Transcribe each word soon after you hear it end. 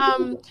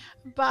Um,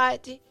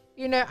 but,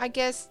 I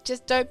guess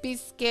just don't be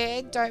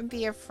scared. Don't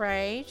be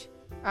afraid.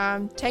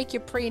 Take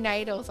your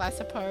prenatals, I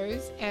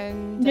suppose.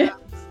 And Yeah.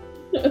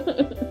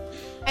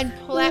 and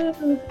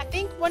plan. I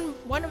think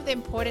one of the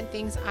important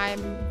things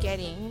I'm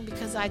getting,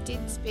 because I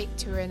did speak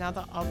to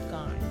another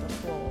Afghan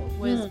before,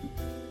 was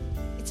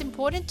it's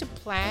important to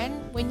plan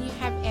when you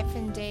have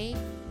FND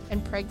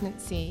and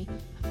pregnancy.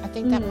 I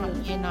think that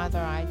might be another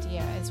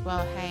idea as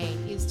well. Hey,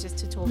 is just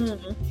to talk to your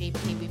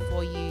GP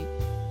before you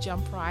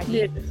jump right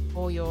in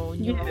for your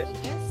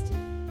neurologist.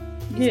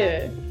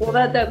 Yeah, well,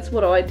 that's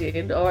what I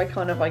did. I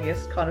kind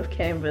of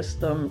canvassed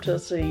them to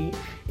see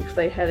if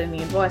they had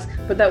any advice.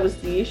 But that was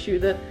the issue,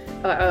 that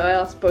I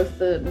asked both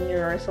the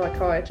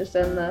neuropsychiatrist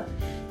and the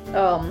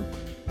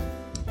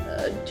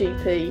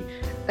GP,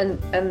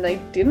 and they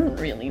didn't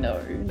really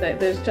know.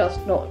 There's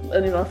just not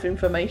enough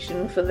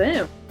information for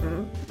them.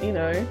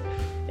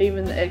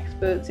 Even the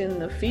experts in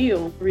the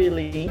field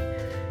really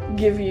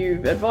give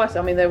you advice.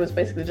 I mean, there was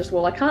basically just,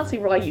 well, I can't see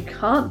why you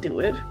can't do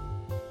it.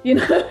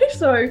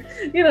 So,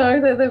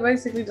 they're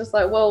basically just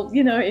like, well,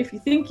 if you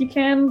think you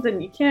can,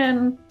 then you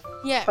can.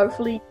 Yeah.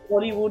 Hopefully your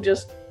body will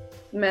just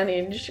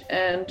manage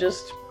and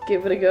just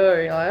give it a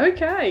go. Like,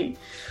 okay.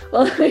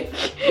 Like,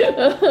 thanks.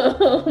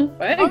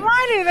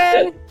 Alrighty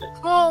then.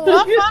 Well,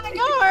 off I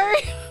go.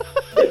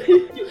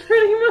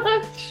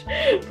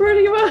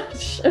 Pretty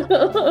much.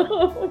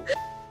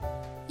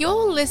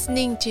 You're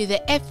listening to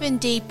the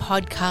FND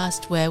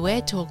Podcast, where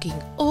we're talking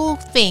all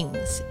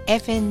things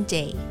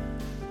FND.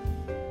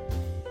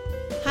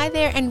 Hi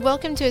there, and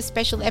welcome to a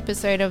special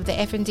episode of the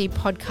FND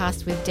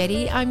Podcast with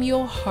Deddy. I'm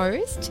your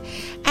host,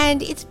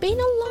 and it's been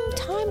a long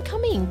time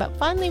coming, but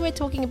finally we're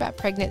talking about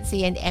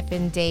pregnancy and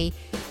FND.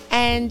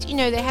 And,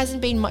 there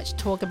hasn't been much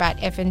talk about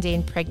FND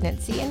and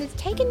pregnancy, and it's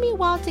taken me a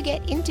while to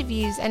get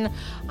interviews, and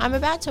I'm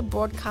about to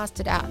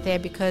broadcast it out there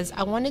because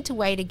I wanted to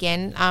wait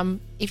again,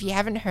 if you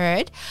haven't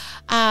heard,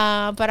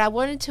 but I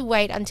wanted to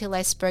wait until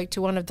I spoke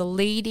to one of the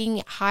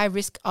leading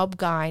high-risk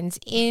OB-GYNs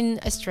in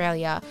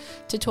Australia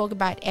to talk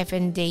about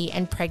FND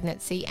and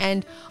pregnancy,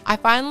 and I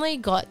finally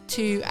got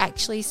to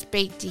actually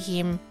speak to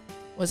him.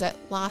 Was it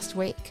last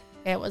week?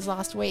 Yeah, it was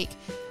last week.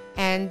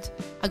 And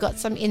I got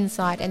some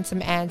insight and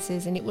some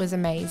answers, and it was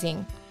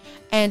amazing.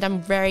 And I'm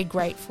very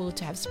grateful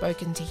to have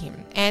spoken to him.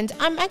 And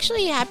I'm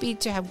actually happy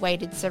to have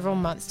waited several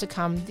months to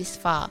come this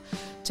far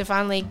to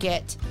finally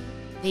get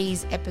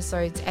these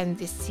episodes and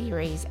this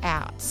series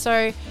out.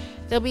 So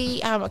there'll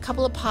be a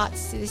couple of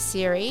parts to this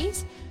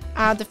series.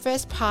 The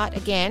first part,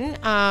 again,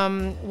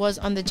 was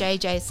on the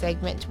JJ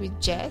segment with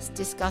Jess,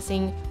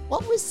 discussing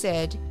what was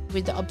said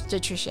with the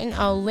obstetrician.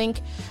 I'll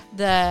link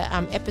the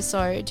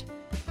episode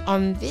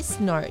on this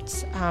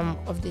notes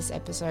of this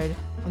episode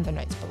on the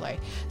notes below,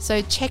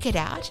 so check it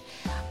out.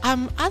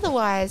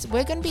 Otherwise,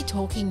 we're going to be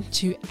talking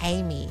to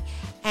Amy,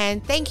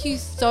 and thank you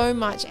so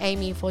much,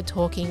 Amy, for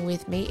talking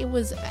with me. It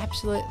was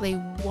absolutely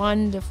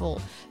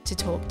wonderful to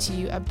talk to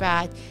you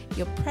about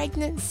your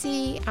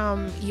pregnancy,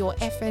 your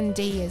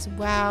FND as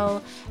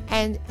well,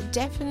 and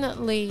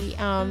definitely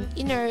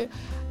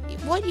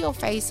what you're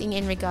facing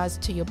in regards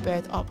to your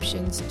birth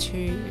options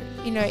too.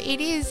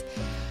 It is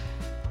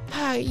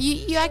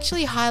you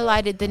actually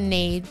highlighted the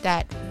need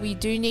that we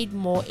do need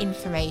more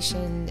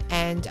information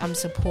and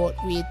support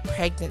with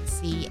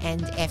pregnancy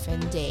and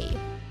FND.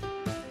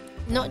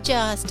 Not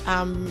just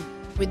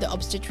with the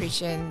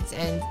obstetricians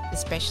and the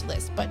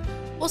specialists, but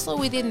also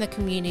within the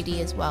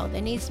community as well.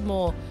 There needs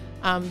more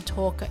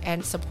talk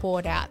and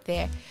support out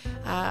there,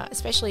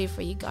 especially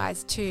for you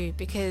guys too,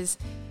 because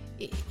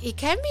it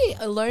can be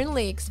a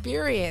lonely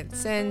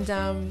experience. And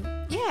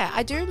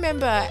I do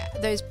remember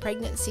those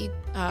pregnancy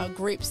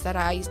groups that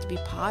I used to be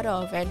part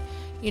of, and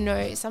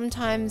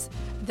sometimes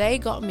they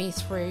got me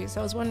through.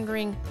 So I was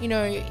wondering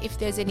if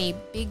there's any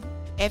big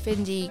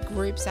FND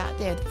groups out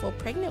there for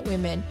pregnant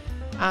women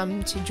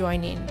to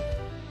join in.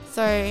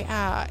 So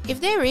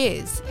if there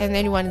is, and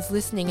anyone is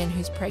listening and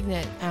who's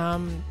pregnant,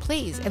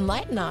 please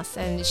enlighten us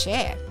and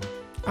share.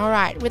 All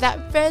right,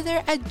 without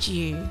further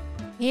ado,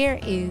 here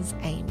is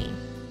Amy.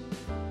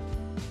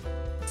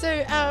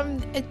 So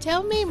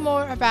tell me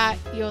more about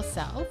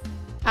yourself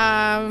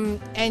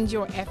and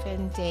your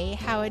FND.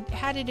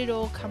 How did it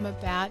all come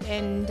about?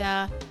 And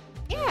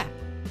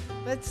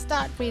let's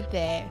start with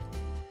there.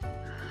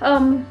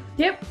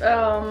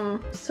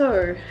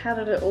 So how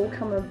did it all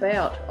come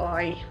about?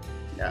 I,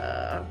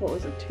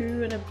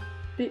 2 and a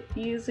bit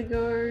years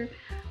ago,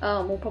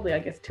 probably I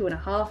guess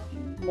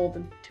more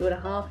than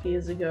 2.5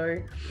 years ago,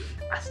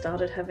 I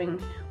started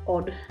having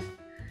odd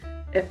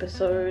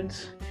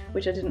episodes,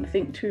 which I didn't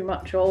think too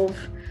much of,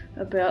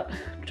 about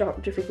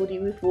difficulty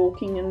with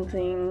walking and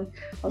things.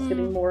 I was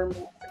getting more and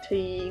more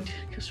fatigued,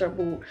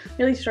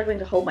 really struggling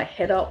to hold my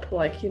head up,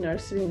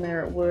 sitting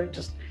there at work,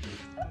 just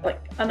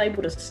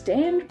unable to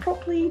stand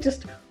properly,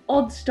 just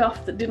odd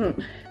stuff that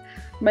didn't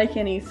make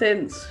any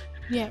sense.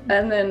 Yeah.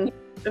 And then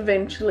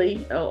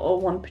eventually,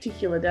 one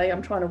particular day,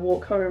 I'm trying to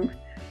walk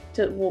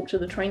to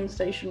the train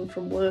station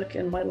from work,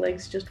 and my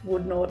legs just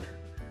would not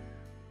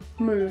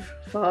move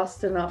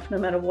fast enough no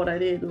matter what I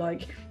did.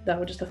 Like they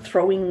were just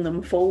throwing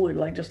them forward,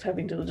 like just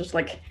having to just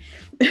like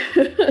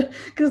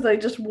because they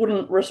just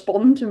wouldn't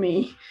respond to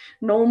me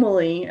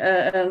normally,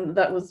 and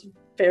that was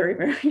very,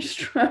 very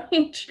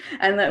strange,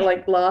 and that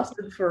like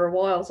lasted for a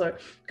while. So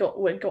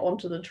we got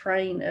onto the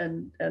train,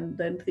 and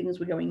then things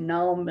were going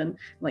numb, and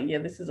like, yeah,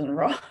 this isn't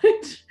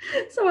right.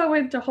 So I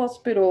went to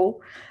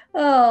hospital,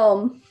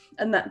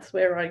 and that's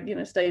where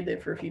I stayed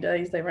there for a few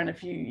days. They ran a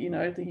few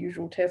the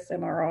usual tests,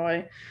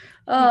 MRI.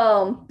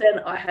 Then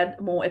I had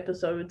more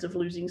episodes of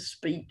losing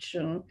speech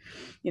and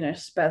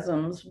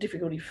spasms,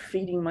 difficulty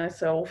feeding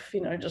myself,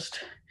 just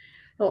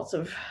lots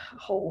of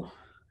whole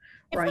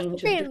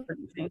range of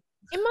different things.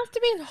 It must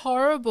have been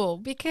horrible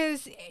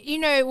because,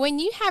 when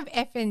you have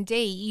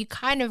FND, you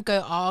kind of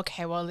go, oh,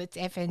 okay, well, it's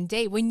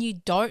FND. When you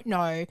don't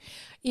know,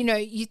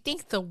 you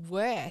think the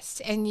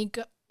worst, and you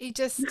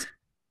just,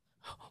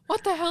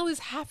 what the hell is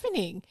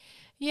happening?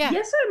 Yeah.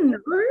 Yes and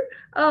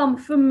no.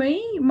 For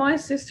me, my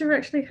sister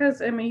actually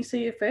has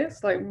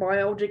ME/CFS, like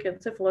myalgic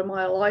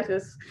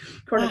encephalomyelitis,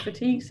 chronic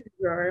fatigue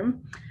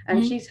syndrome,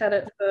 and she's had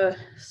it for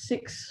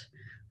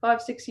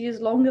 5-6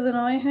 years longer than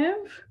I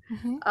have.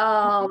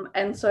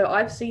 And so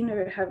I've seen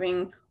her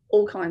having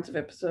all kinds of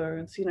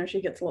episodes.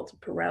 She gets lots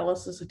of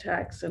paralysis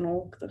attacks and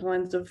all the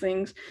kinds of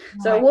things.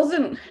 Right. So it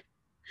wasn't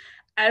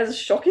as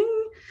shocking,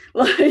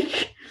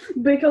 like,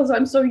 because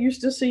I'm so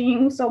used to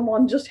seeing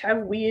someone just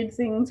have weird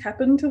things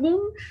happen to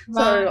them.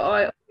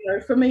 Right. So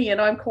for me, and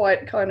I'm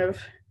quite kind of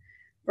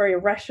very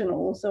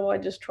rational, so I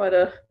just try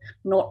to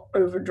not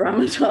over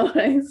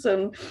dramatize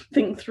and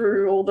think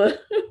through all the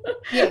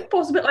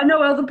possible. I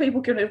know other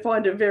people can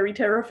find it very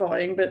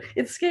terrifying, but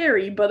it's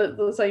scary, but at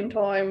the same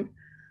time,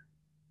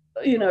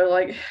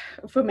 like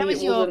for me,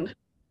 it wasn't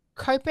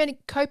coping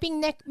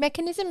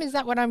mechanism. Is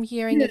that what I'm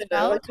hearing as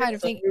well? Kind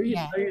of thing.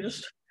 You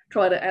just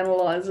try to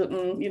analyze it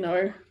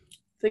and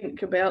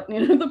think about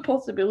the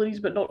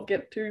possibilities, but not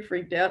get too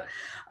freaked out.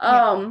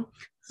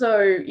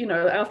 So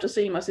after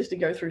seeing my sister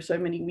go through so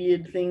many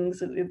weird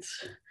things,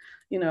 it's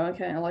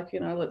okay,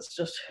 let's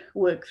just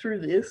work through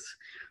this.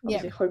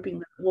 Obviously, hoping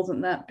that it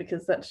wasn't that,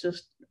 because that's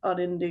just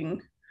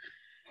unending.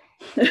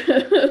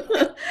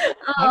 But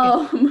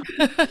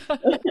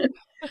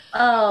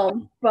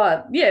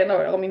yeah,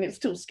 no, I mean, it's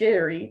still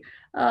scary.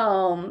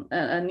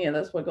 And yeah,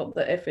 that's why I got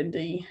the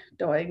FND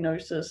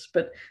diagnosis.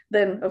 But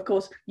then, of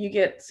course, you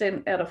get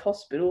sent out of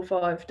hospital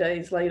 5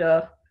 days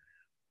later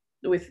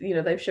with,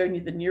 they've shown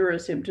you the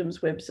neurosymptoms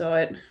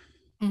website,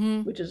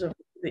 which is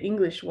the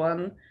English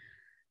one.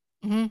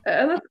 And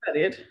that's about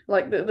it.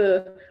 Like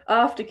the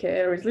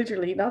aftercare is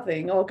literally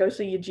nothing. Oh, go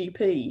see your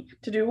GP.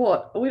 To do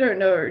what? We don't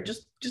know.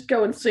 Just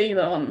go and see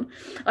them.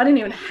 I didn't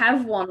even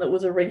have one that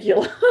was a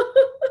regular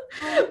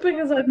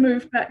because I'd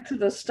moved back to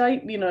the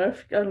state,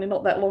 only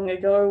not that long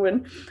ago,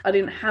 and I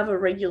didn't have a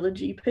regular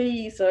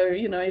GP. So,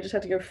 you just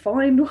had to go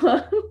find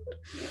one.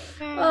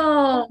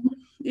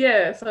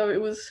 Yeah, so it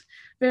was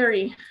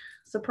very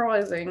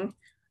surprising.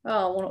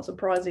 Well, not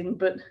surprising,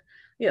 but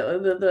yeah,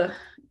 the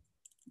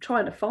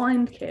trying to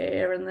find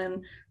care and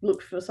then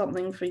look for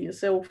something for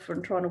yourself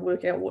and trying to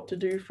work out what to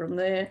do from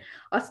there.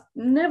 I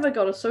never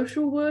got a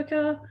social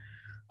worker.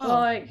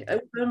 Like,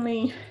 it was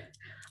only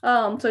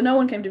so no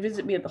one came to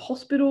visit me at the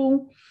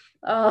hospital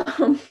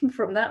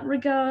from that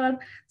regard.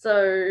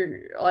 So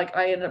like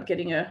I ended up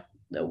getting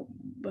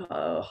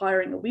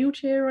hiring a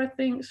wheelchair, I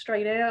think,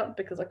 straight out,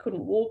 because I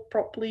couldn't walk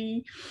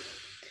properly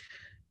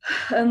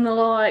and the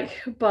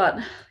like. But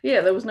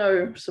yeah, there was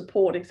no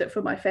support except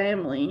for my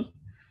family.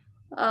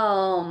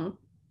 And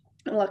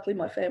luckily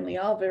my family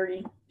are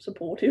very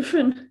supportive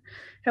and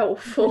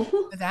helpful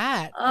for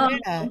that.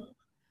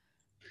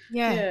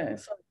 Yeah,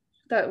 so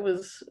that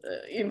was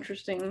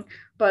interesting.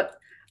 But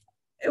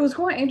it was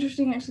quite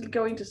interesting actually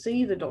going to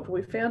see the doctor.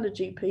 We found a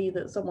GP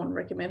that someone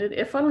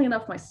recommended. Funnily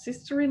enough, my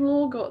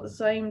sister-in-law got the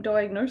same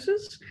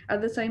diagnosis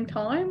at the same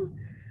time,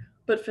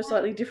 but for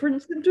slightly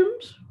different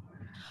symptoms.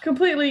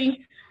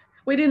 Completely,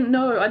 we didn't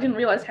know. I didn't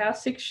realize how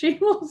sick she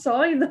was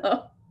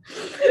either.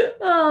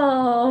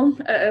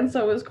 And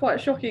so it was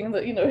quite shocking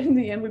that in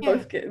the end we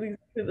both get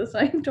the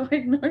same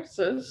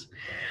diagnosis.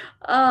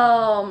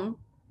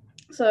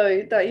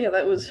 So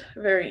that was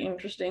very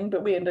interesting.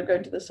 But we ended up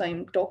going to the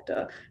same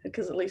doctor,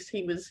 because at least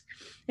he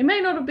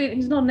may not have been,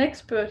 he's not an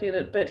expert in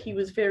it, but he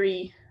was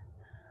very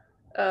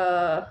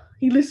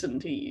he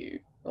listened to you,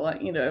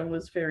 like,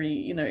 was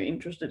very,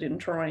 interested in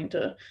trying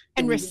to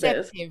and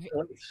receptive.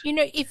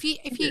 If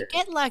you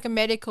get like a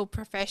medical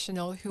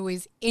professional who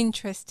is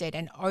interested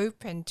and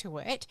open to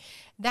it,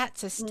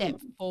 that's a step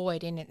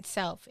forward in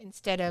itself,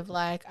 instead of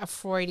like a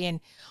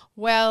Freudian,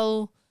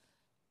 well,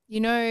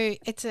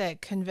 it's a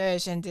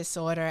conversion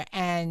disorder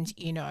and,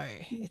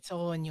 it's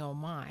all in your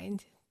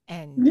mind.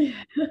 And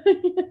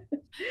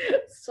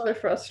so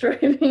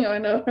frustrating, I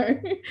know.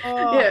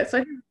 Yeah,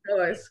 so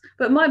guys.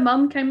 But my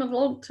mum came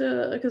along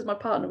because my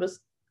partner was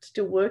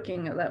still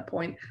working at that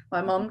point.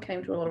 My mum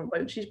came to a lot of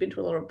appointments. She's been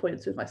to a lot of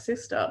appointments with my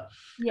sister.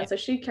 Yeah. And so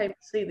she came to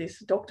see this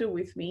doctor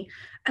with me.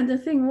 And the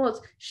thing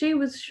was, she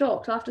was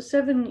shocked after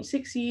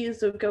 6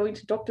 years of going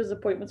to doctor's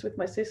appointments with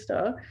my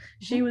sister.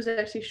 She was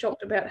actually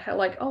shocked about how,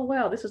 like, oh,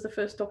 wow, this is the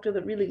first doctor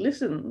that really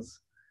listens.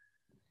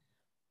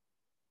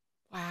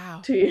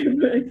 Wow. To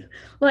you.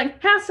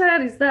 Like, how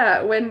sad is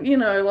that when, you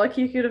know, like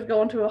you could have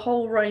gone to a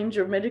whole range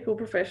of medical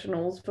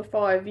professionals for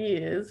 5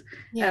 years,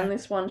 and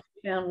this one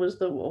she found was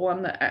the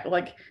one that,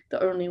 like,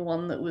 the only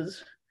one that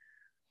was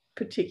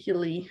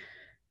particularly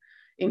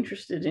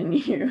interested in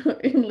you,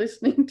 in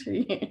listening to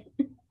you.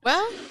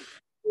 Well,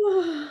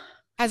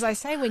 as I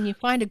say, when you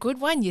find a good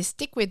one, you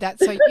stick with that.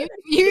 So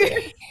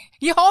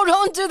you hold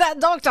on to that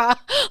doctor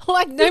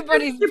like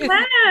nobody's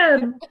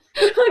Japan.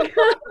 I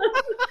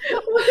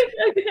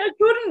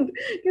couldn't,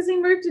 because he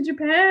moved to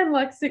Japan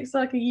like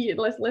a year,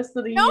 less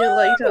than a year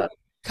later.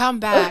 Come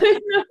back.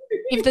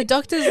 If the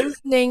doctor's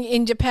listening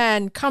in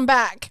Japan, come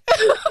back.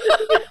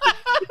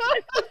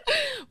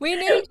 We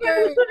need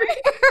you.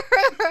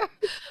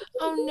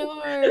 Oh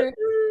no.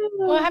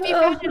 Well, have you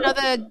found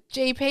another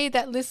GP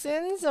that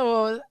listens,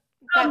 or?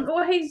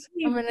 Well, he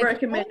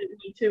recommended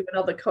me to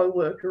another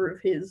co-worker of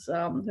his,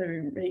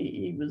 who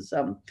he was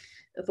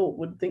thought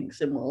would think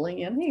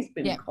similarly, and he's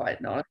been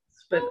quite nice.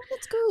 But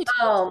that's good.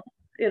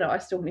 You know, I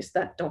still miss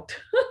that doctor.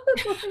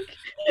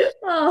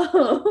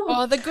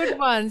 Oh, the good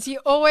ones. You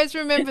always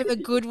remember the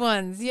good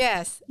ones.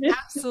 Yes,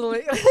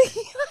 absolutely.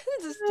 I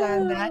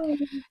understand that.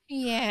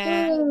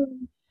 Yeah.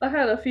 I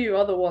had a few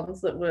other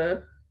ones that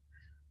were,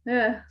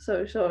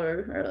 so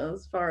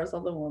as far as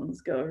other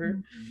ones go.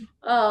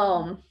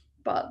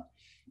 But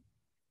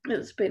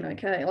it's been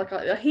okay. Like,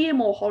 I hear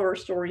more horror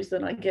stories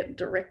than I get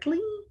directly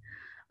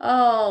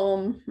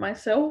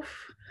myself.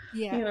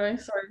 Yeah. You know,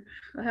 so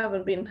I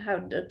haven't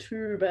had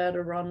too bad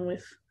a run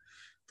with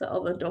the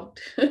other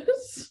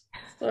doctors.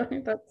 So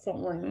that's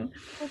something.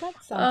 Well,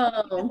 that's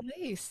something at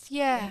least.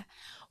 Yeah.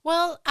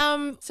 Well,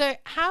 so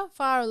how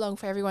far along,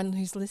 for everyone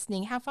who's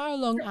listening, how far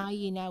along are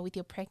you now with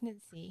your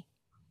pregnancy?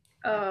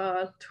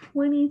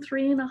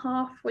 23 and a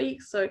half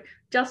weeks, so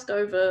just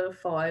over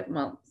 5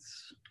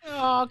 months.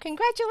 Oh,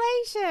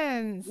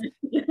 congratulations.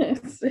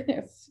 Yes.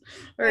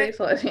 Very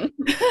exciting.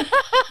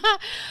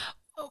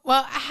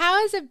 Well,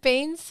 how has it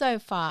been so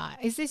far?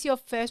 Is this your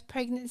first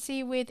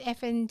pregnancy with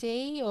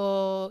FND,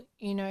 or,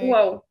 you know?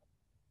 Well,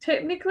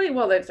 technically,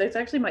 it's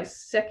actually my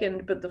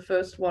second, but the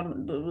first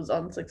one was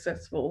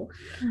unsuccessful.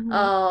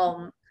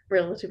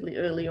 Relatively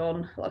early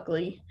on,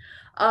 luckily.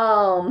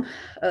 As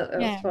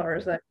far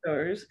as that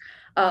goes.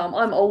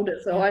 I'm older,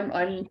 so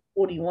I'm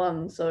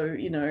 41, so,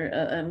 you know,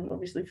 and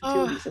obviously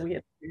fertility, so we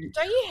had to.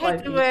 Don't you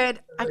hate the word?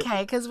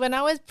 Okay, because when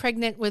I was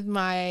pregnant with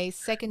my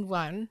second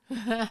one,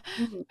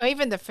 or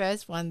even the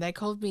first one, they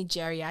called me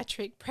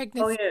geriatric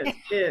pregnancy. Oh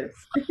yes.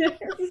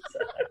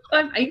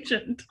 I'm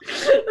ancient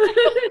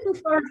as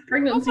far as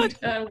pregnancy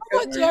terms. I'm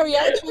not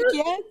geriatric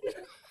yet.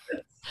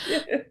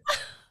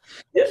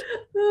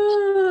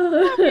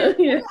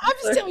 I'm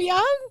still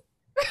young.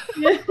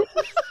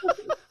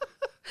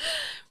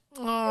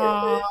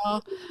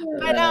 Oh,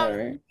 but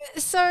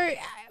so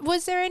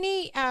was there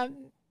any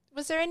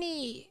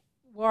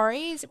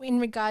worries in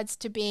regards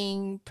to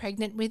being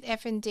pregnant with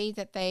FND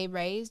that they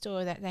raised,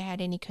 or that they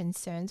had any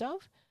concerns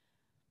of?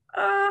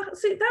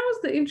 See, that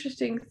was the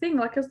interesting thing.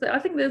 Like, I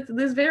think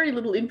there's very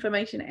little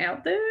information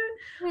out there.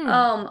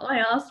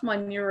 I asked my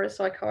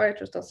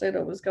neuropsychiatrist. I said I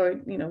was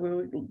going, you know, we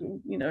were,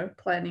 you know,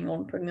 planning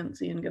on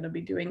pregnancy and going to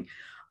be doing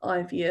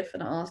IVF,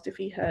 and I asked if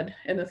he had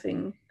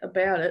anything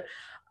about it.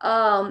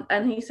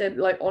 And he said,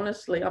 like,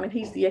 honestly, I mean,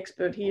 he's the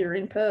expert here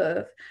in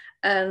Perth,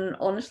 and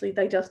honestly,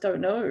 they just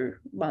don't know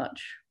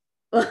much.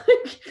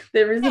 Like,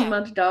 there isn't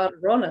much data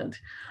on it,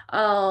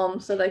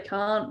 so they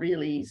can't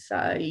really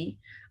say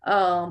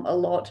a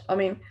lot. I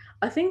mean,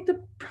 I think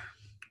the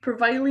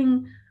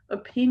prevailing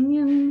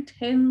opinion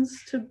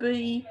tends to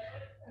be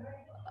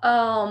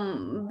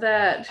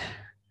that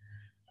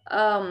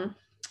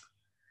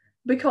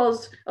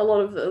because a lot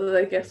of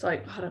I guess,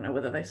 like, I don't know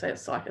whether they say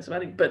it's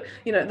psychosomatic, but,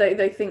 you know,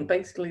 they think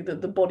basically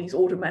that the body's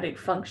automatic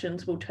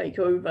functions will take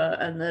over,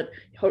 and that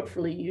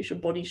hopefully your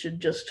body should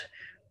just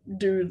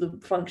do the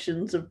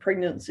functions of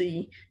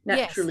pregnancy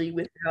naturally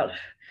without,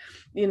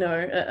 you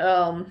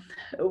know,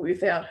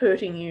 without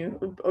hurting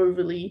you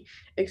overly,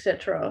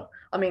 etc.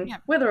 I mean,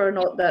 whether or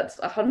not that's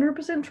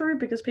 100% true,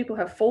 because people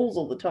have falls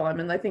all the time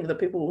and they think that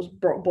people's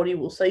body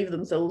will save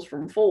themselves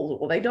from falls,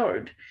 or they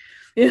don't.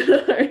 You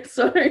know,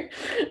 so.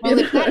 Well,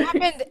 if that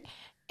happened,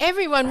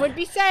 everyone would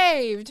be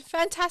saved.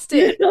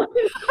 Fantastic. I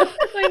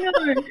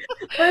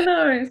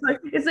know. It's like,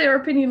 it's their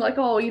opinion, like,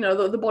 oh, you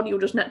know, the body will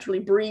just naturally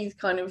breathe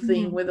kind of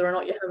thing, whether or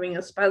not you're having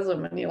a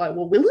spasm, and you're like,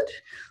 well, will it?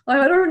 Like,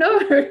 I don't know.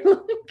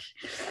 Like,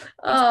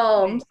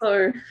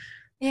 so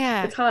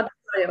it's hard to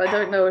say, and I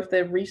don't know if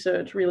their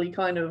research really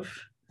kind of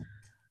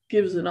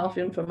gives enough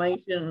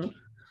information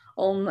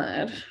on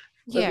that.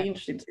 So it'd be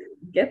interesting to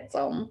get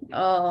some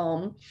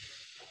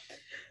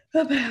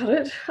about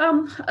it.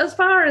 As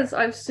far as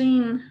I've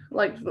seen,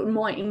 like,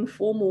 my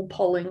informal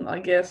polling, I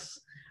guess,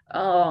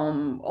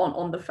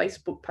 on the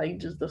Facebook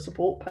pages, the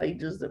support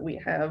pages that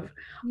we have.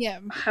 Yeah.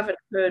 I haven't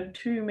heard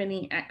too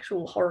many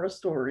actual horror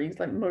stories.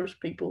 Like, most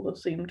people have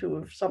seemed to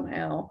have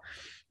somehow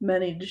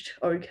managed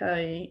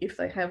okay if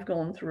they have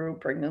gone through a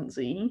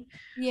pregnancy.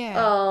 Yeah.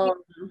 Um,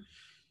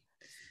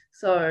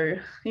 so,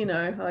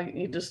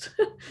 you just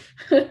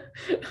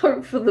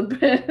hope for the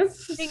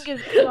best.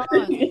 Fingers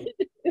crossed.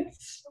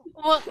 It's-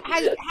 Well,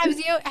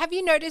 have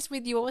you noticed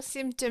with your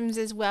symptoms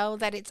as well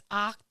that it's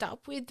arced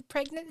up with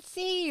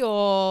pregnancy,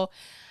 or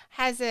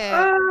has it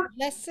uh,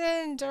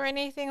 lessened or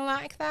anything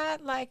like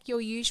that, like your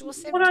usual what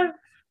symptoms? I've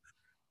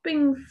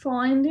been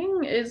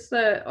finding is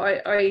that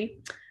I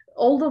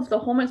all of the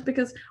hormones,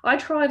 because I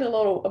tried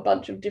a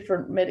bunch of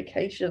different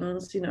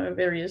medications,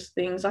 various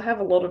things. I have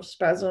a lot of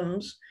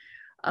spasms.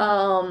 Mm.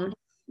 Um,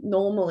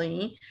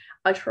 Normally,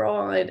 I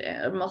tried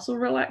muscle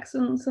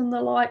relaxants and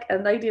the like,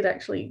 and they did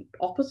actually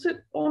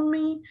opposite on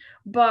me.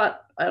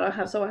 But I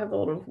have a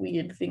lot of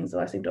weird things that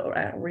I seem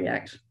to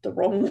react the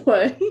wrong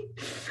way.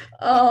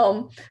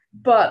 um,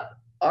 but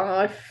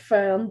I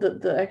found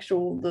that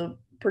the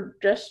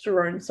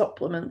progesterone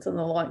supplements and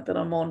the like that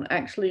I'm on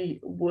actually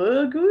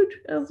were good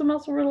as a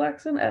muscle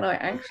relaxant, and I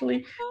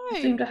actually Oh,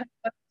 seem to have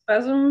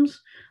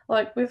spasms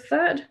like with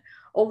that.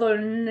 Although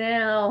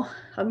now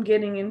I'm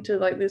getting into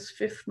like this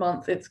fifth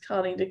month, it's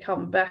starting to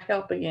come back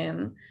up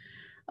again,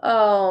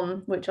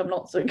 which I'm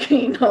not so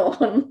keen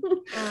on.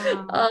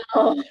 oh,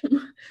 um,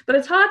 but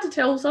it's hard to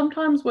tell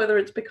sometimes whether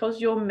it's because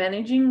you're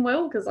managing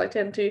well, because I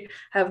tend to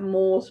have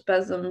more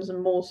spasms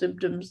and more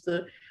symptoms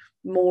the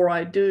more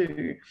I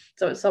do.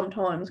 So it's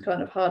sometimes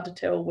kind of hard to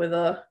tell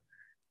whether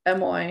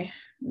am I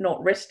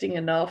not resting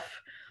enough,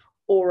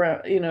 or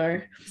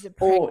is it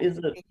or is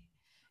it pregnancy?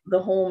 the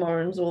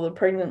hormones or the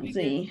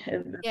Pregnancy.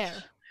 pregnancy?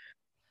 Yeah.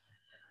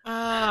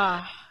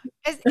 Ah,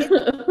 it's a bit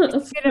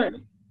of, So,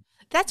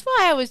 that's why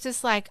I was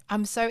just like,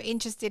 I'm so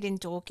interested in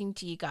talking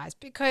to you guys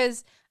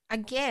because,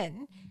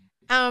 again,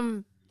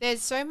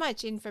 there's so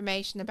much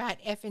information about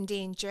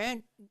F&D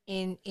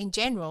in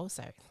general.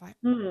 So, like,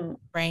 mm,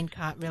 brain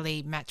can't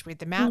really match with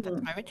the mouth at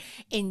the mm, moment.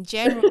 In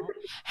general,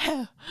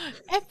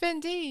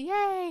 F&D,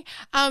 yay!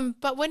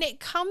 But when it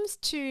comes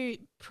to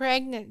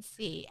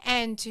pregnancy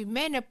and to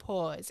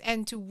menopause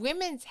and to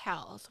women's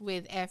health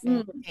with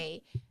mm,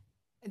 F&D,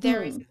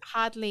 there is mm,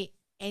 hardly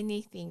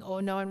anything,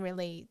 or no one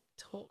really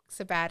talks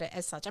about it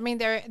as such. I mean,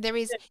 there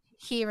is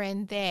here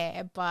and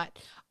there, but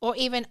or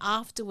even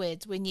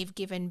afterwards when you've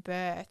given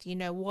birth,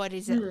 what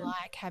is it mm,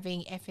 like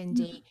having mm,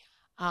 F&D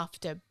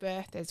after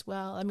birth as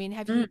well? I mean,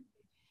 mm.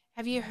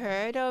 have you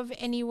heard of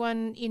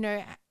anyone,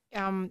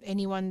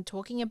 anyone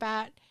talking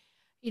about,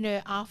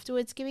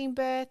 afterwards giving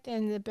birth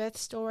and the birth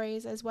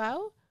stories as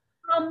well?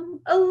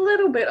 A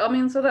little bit. I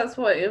mean, so that's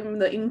what in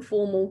the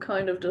informal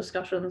kind of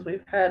discussions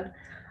we've had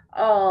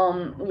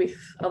with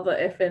other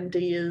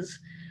FNDers,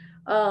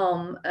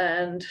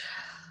 and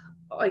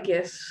I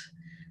guess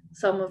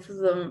some of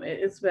them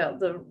it's about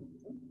the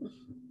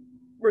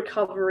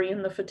recovery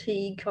and the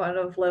fatigue kind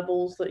of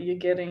levels that you're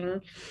getting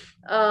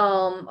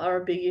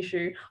are a big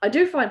issue. I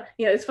do find,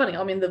 it's funny.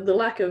 I mean, the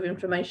lack of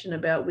information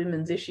about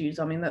women's issues,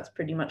 I mean, that's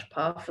pretty much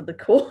par for the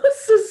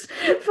course as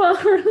far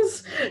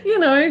as,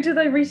 do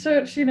they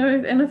research,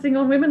 anything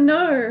on women?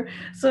 No.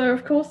 So,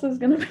 of course, there's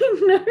going to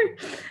be no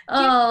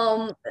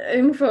Yeah.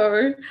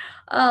 info.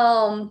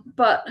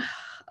 But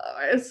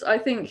I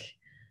think,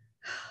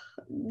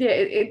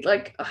 yeah,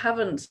 like, I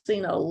haven't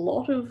seen a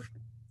lot of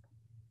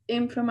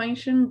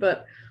information,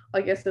 but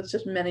I guess that's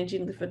just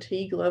managing the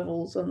fatigue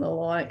levels and the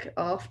like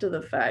after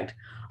the fact.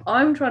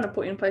 I'm trying to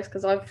put in place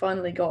because I've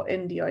finally got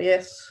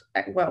NDIS.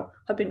 Well,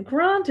 I've been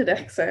granted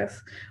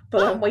access,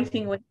 but Oh, I'm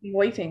waiting.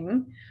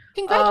 Um,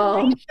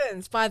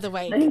 congratulations, by the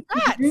way. Thank you.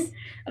 Congrats.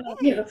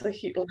 Yeah, Yay. that's a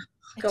huge,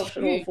 It's gosh,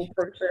 an awful huge.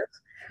 process.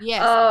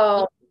 Yes.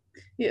 Um,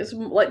 yeah, it's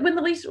like when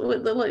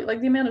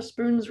like the amount of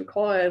spoons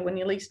required when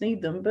you least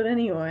need them. But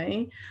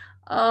anyway,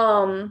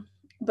 um,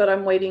 but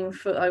I'm waiting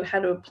for. I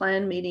had a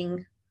plan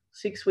meeting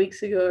 6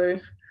 weeks ago,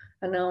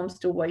 and now I'm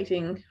still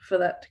waiting for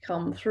that to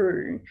come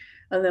through.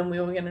 And then we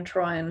were going to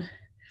try and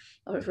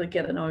hopefully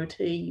get an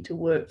OT to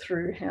work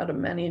through how to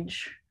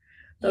manage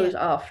Yeah. those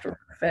after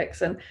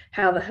effects and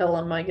how the hell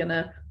am I going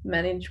to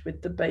manage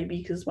with the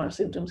baby because my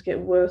symptoms get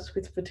worse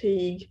with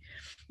fatigue.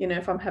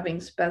 If I'm having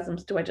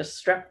spasms, do I just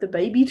strap the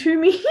baby to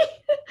me?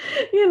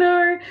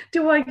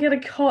 Do I get a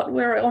cot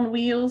where on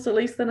wheels? At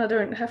least then I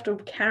don't have to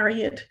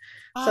carry it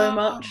so Oh,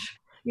 much.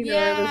 There's all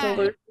yeah.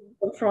 those things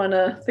I'm trying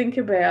to think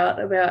about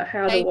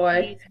how do Safety I,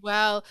 as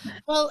well.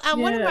 Well,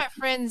 one of yeah. my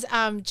friends,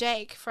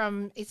 Jake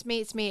from it's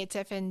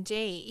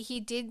FND, he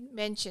did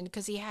mention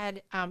because he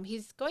had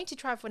he's going to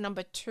try for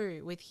number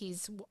two with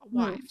his Mm,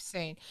 wife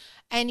soon,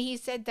 and he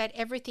said that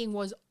everything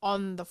was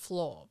on the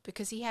floor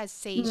because he has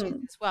seizures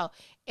mm, as well.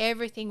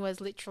 Everything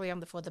was literally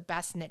on the floor. The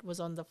bassinet was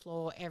on the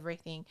floor.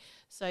 Everything,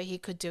 so he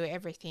could do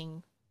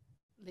everything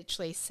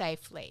literally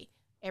safely.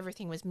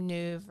 Everything was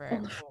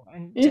maneuverable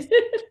and yeah. just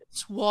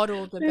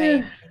swaddle the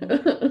baby Yeah. and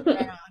move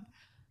around.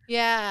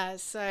 Yeah,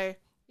 so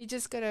you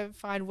just got to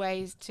find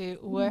ways to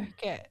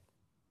work it.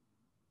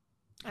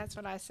 That's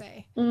what I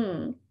say.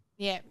 Mm.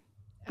 Yeah.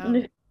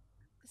 Um,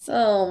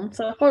 so,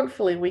 So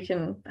hopefully we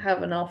can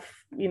have enough,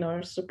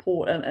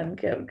 support and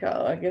get,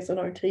 I guess, an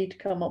OT to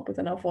come up with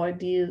enough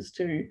ideas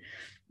to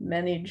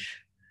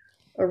manage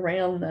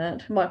around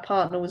that. My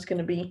partner was going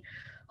to be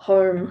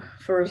home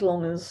for as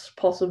long as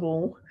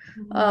possible.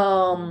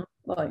 mhm.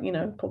 Like,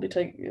 probably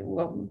take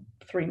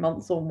 3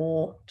 months or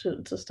more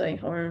to stay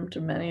home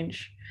to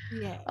manage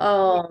Yeah.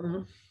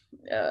 um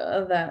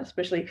that,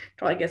 especially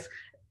try, I guess,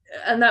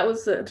 and that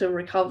was to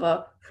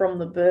recover from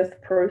the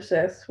birth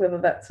process, whether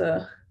that's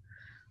a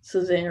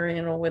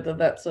cesarean or whether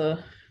that's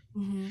a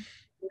Hmm.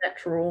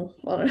 natural.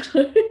 I don't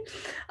know.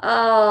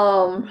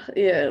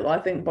 Yeah, I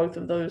think both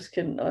of those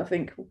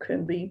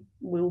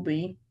will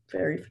be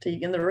very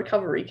fatiguing. And the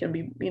recovery can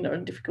be,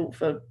 difficult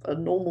for a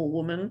normal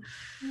woman.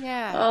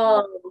 Yeah.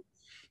 Um,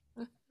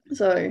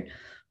 so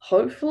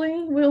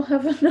hopefully we'll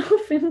have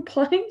enough in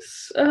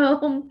place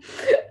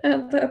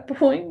at that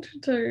point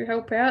to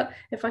help out.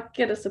 If I could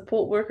get a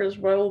support worker as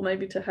well,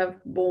 maybe to have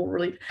more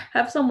relief,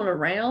 have someone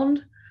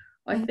around,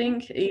 I Mhm.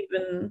 think,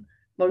 even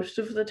most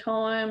of the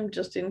time,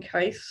 just in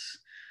case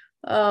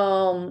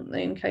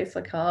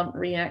I can't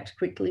react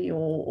quickly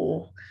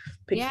or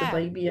pick the Yeah.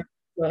 baby up.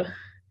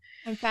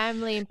 And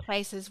family in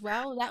place as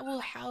well. That will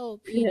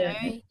help, you know.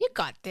 Yeah. You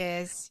got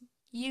this.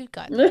 You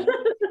got this.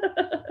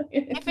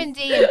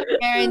 FND and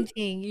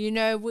parenting,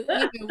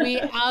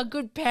 we are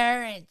good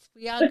parents.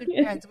 We are good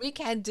parents. We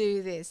can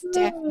do this,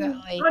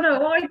 definitely. I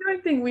know. I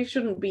don't think we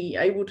shouldn't be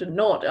able to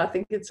not. I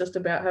think it's just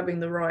about having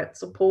the right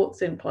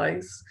supports in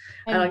place.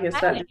 And I And guess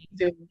that is planning.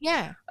 still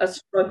Yeah. a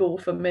struggle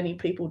for many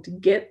people to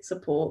get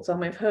supports. I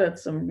mean, I've heard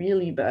some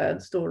really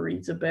bad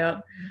stories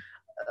about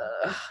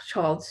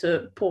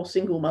poor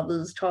single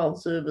mothers,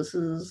 child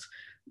services,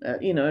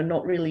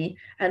 not really,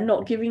 and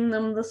not giving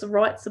them the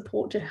right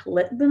support to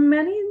let them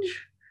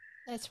manage,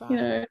 That's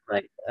right.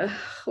 like,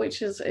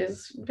 which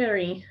is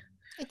very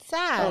It's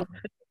sad.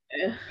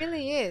 unfair.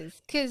 Really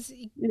is. Because,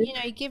 you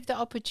give the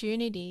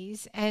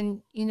opportunities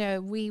and,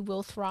 we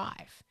will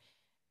thrive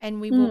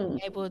and we will Mm,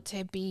 be able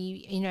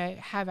to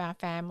have our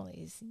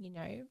families.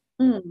 mm.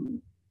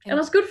 And And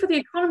it's good for the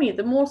economy.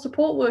 The more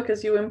support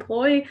workers you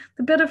employ,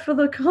 the better for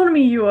the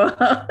economy you are.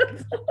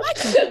 I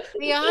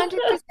completely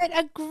 100%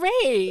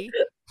 agree.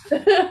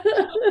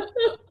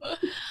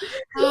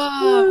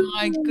 Oh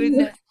my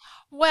goodness.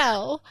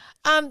 Well,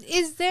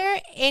 is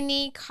there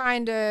any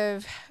kind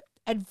of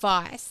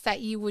advice that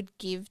you would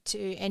give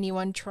to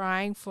anyone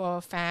trying for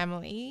a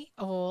family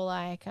or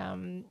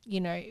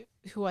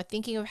who are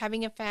thinking of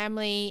having a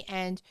family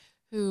and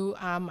who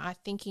are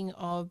thinking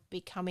of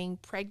becoming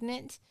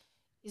pregnant?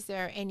 Is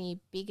there any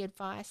big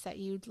advice that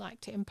you'd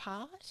like to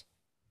impart?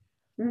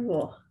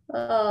 Ooh.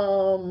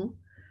 Um,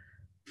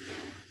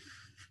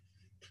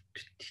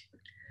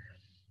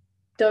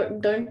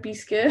 don't be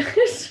scared.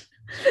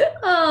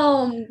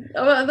 No,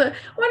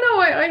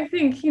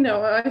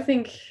 I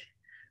think,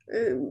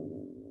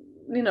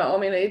 I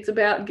mean, it's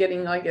about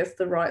getting, I guess,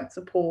 the right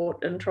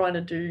support and trying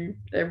to do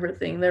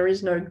everything. There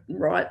is no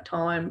right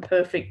time,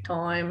 perfect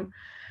time,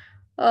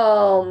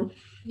 um,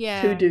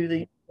 to Yeah. do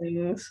these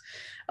things.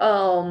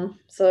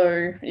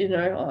 So,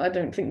 I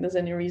don't think there's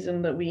any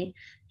reason that we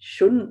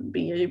shouldn't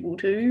be able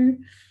to.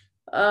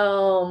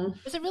 Um,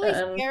 Was it really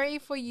and scary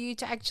for you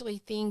to actually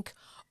think,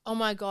 oh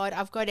my God,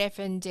 I've got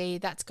FND.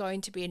 That's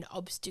going to be an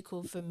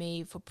obstacle for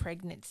me for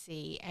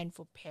pregnancy and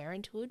for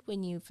parenthood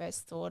when you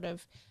first thought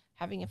of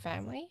having a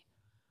family?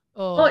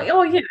 Or,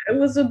 Oh yeah, it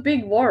was a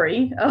big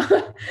worry.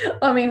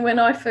 I mean, when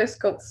I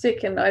first got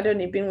sick and I'd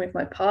only been with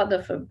my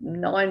partner for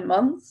 9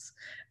 months,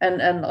 and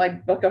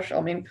oh gosh,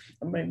 I mean,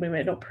 we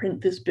may not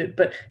print this bit,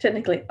 but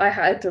technically, I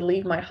had to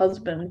leave my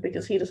husband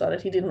because he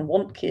decided he didn't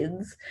want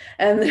kids,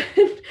 and then,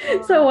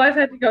 so oh, I've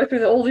had to go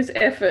through all this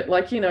effort,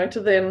 like, to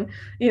then,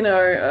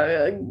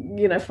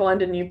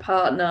 find a new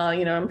partner.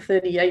 I'm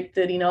 38,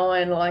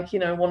 39, like,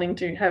 wanting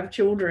to have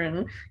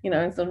children,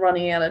 so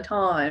running out of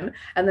time,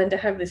 and then to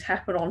have this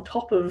happen on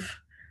top of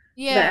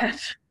yeah,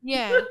 that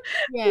yeah,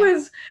 yeah.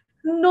 was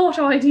not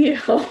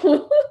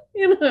ideal,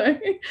 Yeah.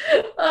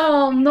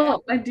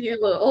 not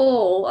ideal at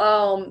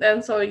all.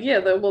 And so, yeah,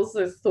 there was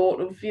this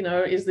thought of,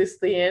 is this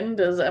the end?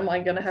 Am I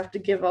going to have to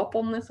give up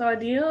on this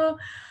idea?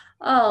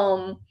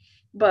 Um,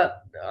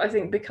 but I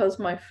think because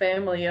my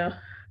family are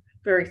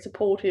very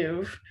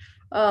supportive,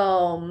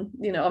 I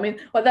mean,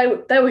 well, they were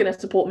going to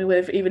support me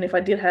with even if I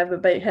did have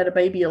had a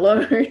baby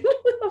alone.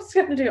 I was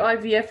going to do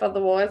IVF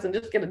otherwise and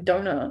just get a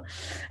donor.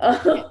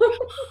 Yeah.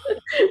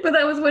 But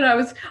that was when I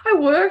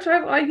worked.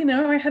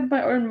 I had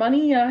my own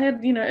money. I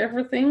had,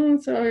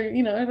 everything. So,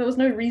 there was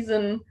no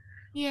reason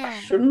I Yeah.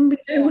 shouldn't be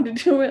able to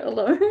do it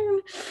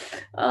alone.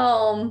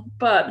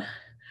 But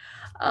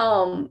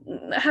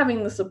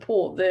having the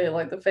support there,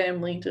 like the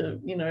family to,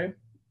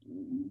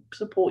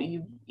 support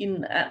you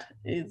in that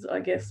is, I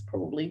guess,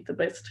 probably the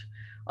best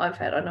I've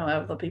had. I know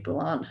other people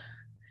aren't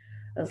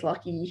as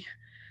lucky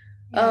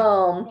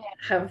Yeah.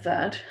 have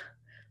that.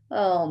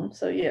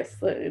 So yes,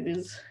 it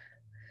is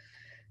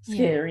Yeah.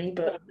 scary,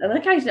 but and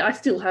occasionally I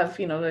still have,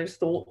 those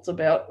thoughts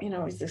about,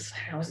 how is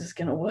this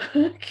gonna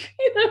work?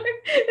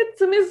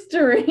 It's a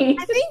mystery.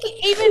 I think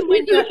even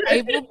when you're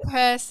able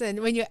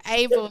person, when you're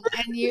able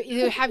and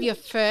you have your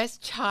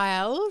first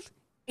child,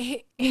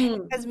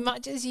 Mm, as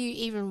much as you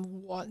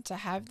even want to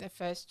have the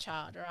first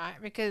child, right?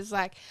 Because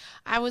like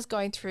I was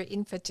going through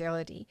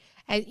infertility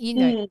and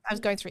mm, I was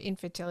going through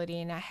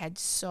infertility and I had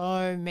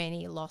so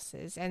many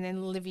losses and then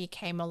Olivia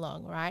came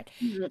along, right?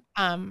 mm,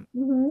 Um,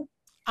 mhm.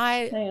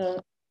 I Hang on.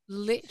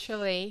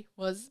 literally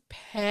was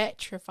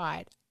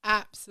petrified,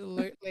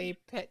 absolutely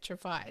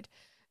petrified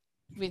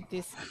with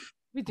this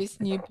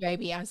new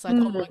baby. I was like,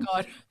 oh my Mm.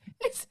 God,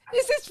 is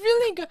this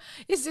really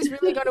is this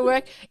really going to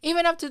work?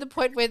 Even up to the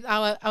point where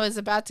I was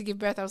about to give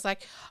birth, I was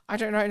like, I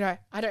don't know, no,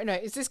 I don't know.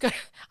 Is this going?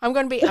 I'm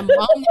going to be a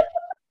mom.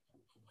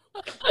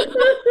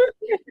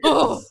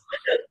 Oh, Yes.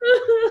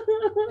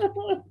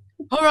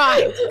 all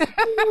right.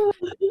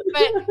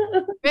 But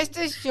rest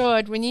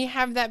assured, when you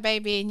have that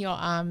baby in your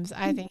arms,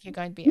 I think you're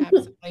going to be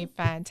absolutely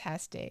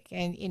fantastic,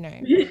 and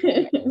Yes.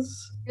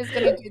 you're just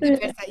going to do the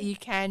best that you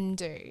can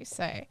do.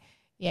 So,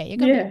 yeah, you're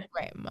going to be Yeah. a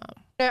great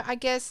mom. So I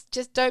guess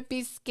just don't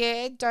be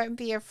scared, don't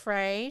be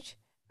afraid.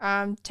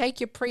 Take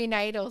your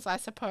prenatals, I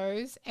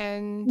suppose,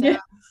 Yeah.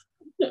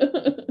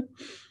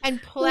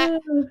 and plan.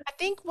 I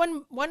think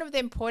one of the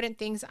important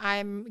things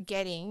I'm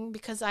getting,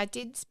 because I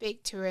did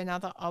speak to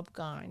another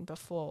obgyn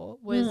before,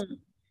 was Mm,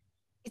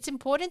 it's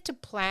important to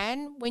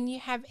plan when you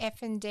have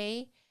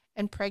FND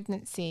and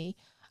pregnancy.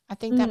 I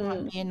think that might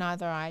mm, be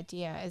another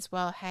idea as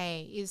well.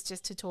 Hey, is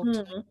just to talk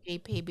to mm. your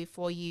GP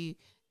before you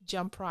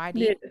jump right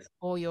in, Yes.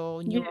 or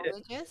your Yeah.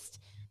 neurologist.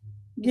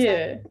 Is that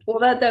Yeah. Well,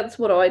 that's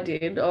what I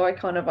did. I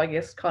kind of, I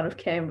guess, kind of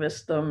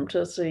canvassed them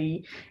to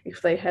see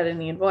if they had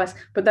any advice.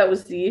 But that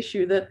was the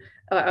issue that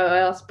I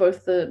asked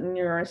both the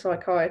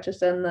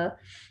neuropsychiatrist and the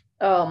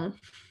um,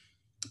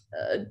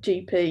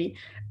 GP,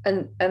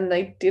 and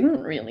they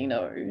didn't really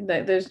know.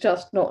 There's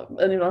just not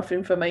enough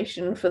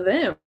information for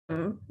them.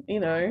 You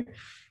know,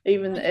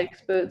 even the okay?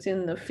 experts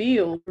in the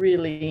field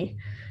really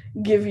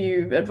give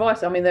you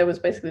advice. I mean, there was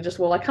basically just,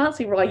 well, I can't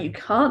see why you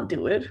can't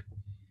do it.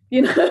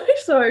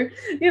 So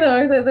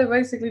they're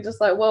basically just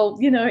like, well,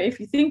 if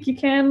you think you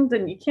can,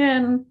 then you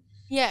can.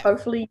 Yeah.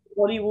 Hopefully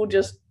your body will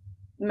just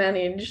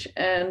manage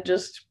and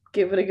just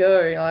give it a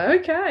go.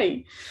 Like,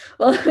 okay,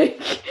 like,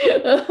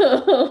 thanks.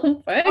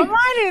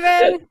 Alrighty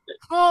then.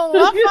 Well,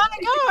 off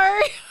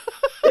I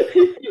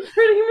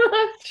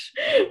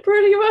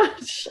Pretty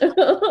much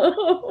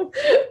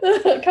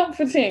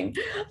comforting.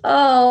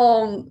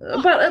 go.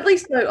 But at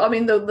least I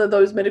mean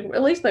those medical,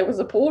 at least they were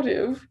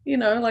supportive,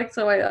 like,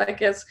 so I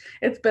guess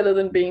it's better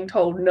than being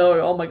told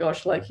no, oh my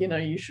gosh, like,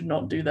 you should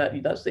not do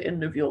that, that's the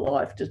end of your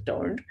life, just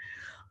don't.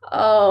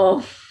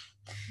 um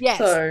Yes.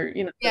 so,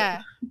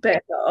 Yeah.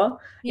 better,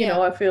 Yeah.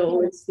 I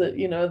feel it's that,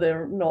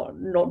 they're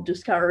not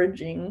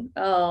discouraging,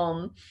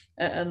 and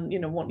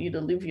want you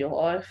to live your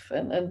life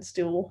and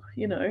still,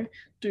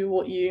 do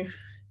what you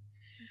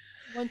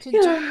Want to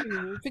you know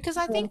do because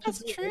I think want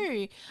to that's do.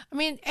 true. I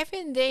mean,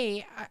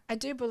 FND, I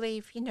do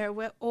believe,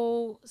 we're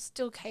all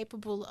still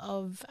capable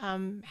of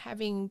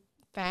having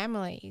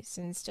families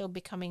and still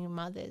becoming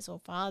mothers or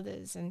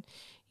fathers and,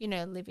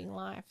 living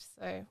life.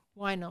 So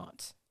why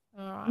not?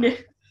 All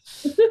right.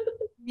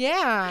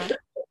 Yeah. Yeah.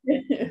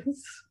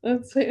 Yes,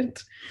 that's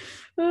it.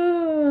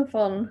 Oh,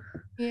 fun.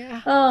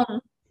 Yeah. um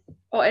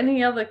or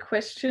any other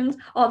questions?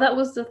 Oh, that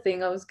was the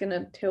thing I was going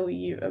to tell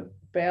you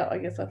about. I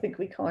guess I think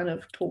we kind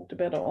of talked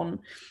about it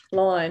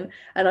online,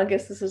 and I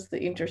guess this is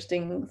the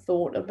interesting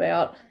thought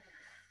about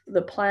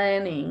the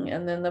planning,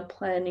 and then the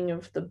planning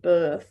of the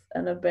birth,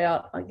 and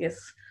about, I guess,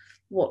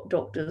 what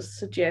doctors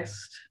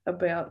suggest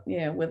about,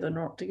 whether or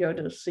not to go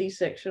to a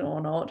C-section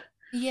or not.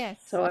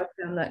 Yes. So I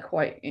found that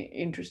quite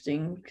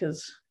interesting,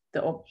 because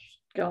the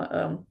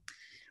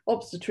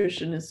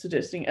obstetrician is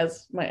suggesting,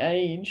 as my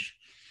age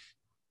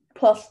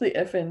plus the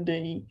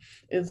FND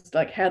is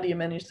like, how do you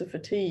manage the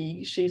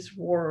fatigue? She's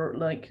more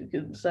like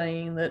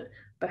saying that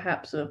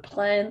perhaps a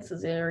planned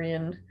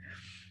cesarean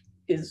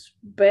is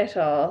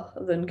better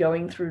than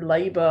going through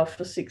labor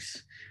for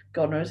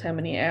God knows how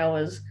many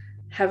hours,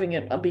 having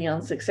it be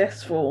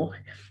unsuccessful,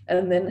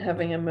 and then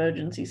having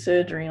emergency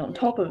surgery on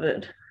top of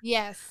it.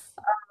 Yes.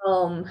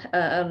 And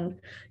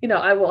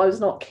I was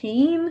not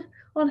keen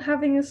on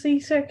having a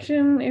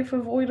C-section if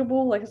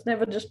avoidable. Like, it's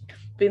never just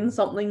been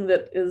something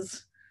that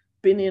has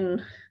been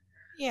in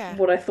Yeah.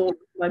 what I thought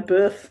my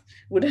birth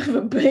would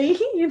ever be.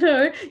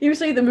 You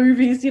see the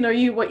movies,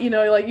 you what,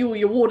 like,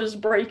 your waters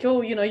break,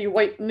 or, you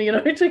wait,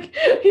 to,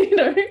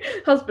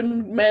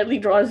 husband madly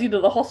drives you to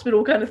the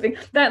hospital, kind of thing.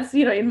 That's,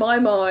 in my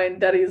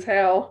mind, that is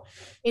how.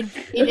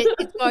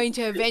 It's going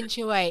to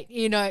eventuate,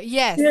 Yes.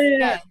 Yeah.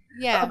 Yeah.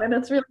 Yeah. And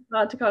it's really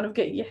hard to kind of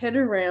get your head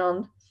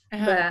around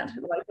Uh-huh. that,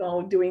 like,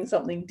 oh, doing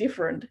something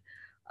different,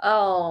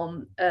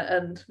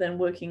 and then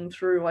working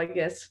through, I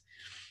guess,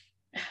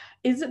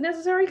 is it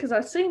necessary? Because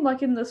I've seen,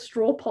 like, in the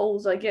straw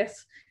polls, I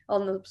guess,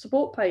 on the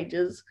support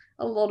pages,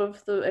 a lot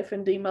of the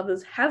FND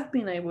mothers have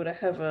been able to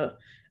have a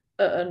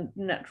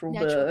natural Natural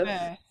birth.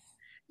 birth.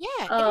 Yeah,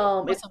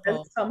 it is It has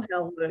possible.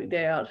 somehow worked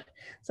out.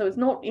 So it's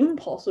not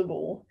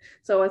impossible.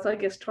 So it's, I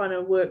guess, trying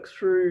to work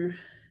through,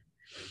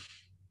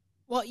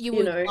 What you you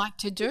would know, like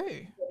to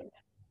do.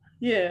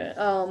 yeah,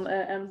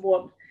 and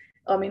what,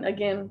 I mean,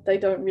 again, they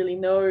don't really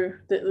know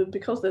that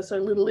because there's so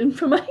little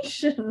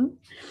information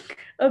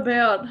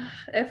about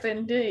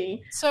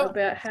FND, So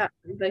about how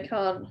they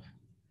can't,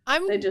 they're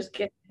I'm just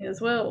guessing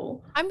as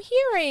well. I'm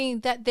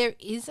hearing that there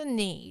is a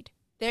need.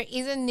 There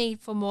is a need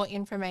for more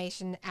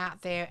information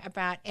out there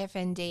about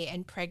FND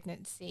and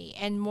pregnancy,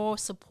 and more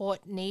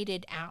support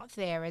needed out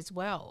there as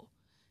well.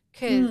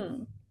 Because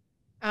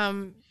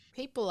Hmm.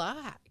 people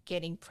are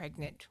getting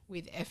pregnant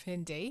with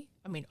FND.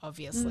 I mean,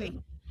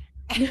 obviously.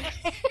 Hmm.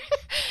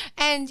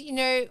 And,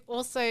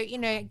 also,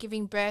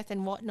 giving birth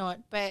and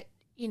whatnot. But,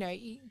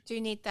 you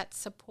do need that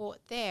support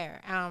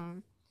there.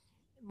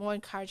 More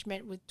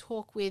encouragement with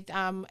talk with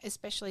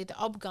especially the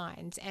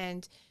obgyns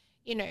and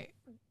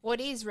what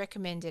is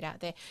recommended out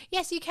there.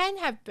 Yes, you can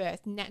have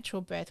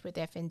natural birth with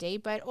FND,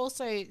 but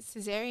also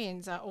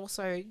cesareans are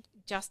also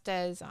just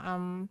as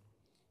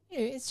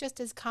it's just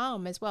as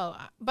calm as well.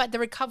 But the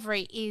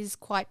recovery is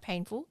quite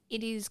painful.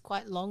 It is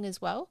quite long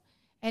as well,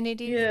 and it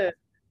is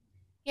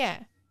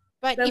Yeah,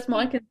 but if that's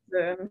my you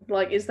concern.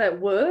 Like, is that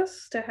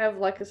worse to have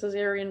like a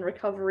cesarean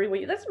recovery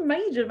week? That's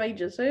major,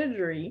 major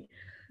surgery.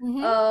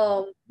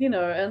 Mhm.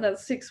 And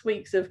that's 6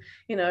 weeks of,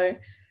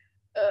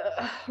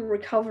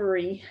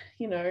 recovery,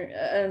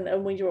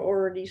 and when you're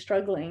already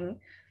struggling,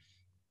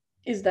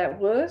 is that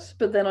worse?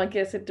 But then I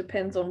guess it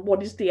depends on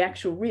what is the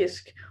actual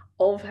risk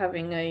of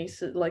having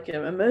like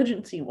an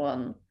emergency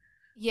one.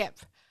 Yep.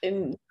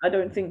 And I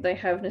don't think they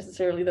have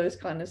necessarily those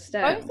kind of Both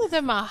stats. of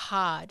them are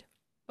hard.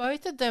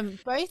 Both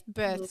Mm.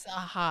 births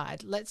are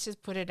hard. Let's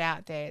just put it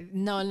out there.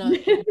 No, not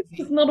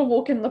It's easy. not a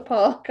walk in the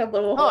park No,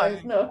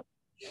 otherwise, no.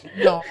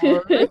 no.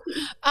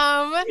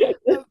 Um,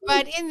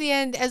 but in the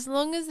end, as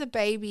long as the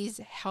baby's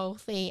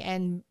healthy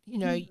and,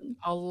 Mm.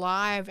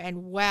 alive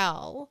and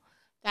well,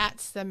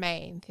 that's the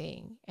main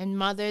thing. And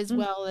mother's Mm.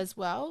 well as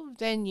well,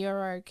 then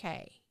you're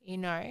okay.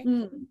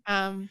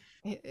 Mm.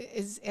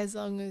 As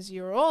long as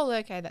you're all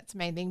okay, that's the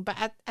main thing.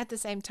 But at the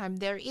same time,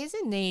 there is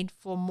a need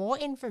for more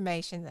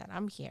information that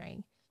I'm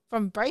hearing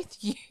from both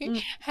you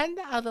Mm. and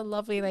the other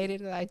lovely lady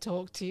that I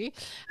talked to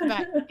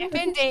about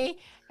FND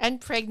and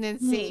Mm.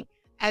 pregnancy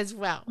as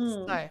well.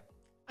 Mm. So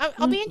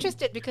I'll be Mm.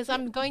 interested because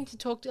I'm going to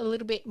talk a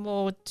little bit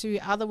more to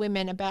other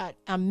women about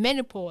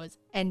menopause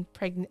and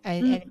and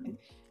Mm.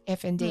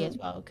 FND as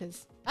Mm. well,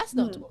 because that's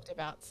not Mm. talked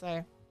about.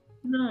 So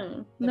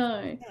No, yeah,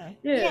 no. yeah,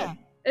 Yeah. yeah.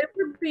 It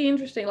would be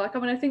interesting. Like, I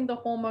mean, I think the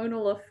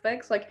hormonal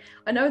effects, like,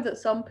 I know that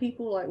some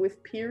people, like,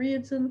 with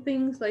periods and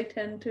things,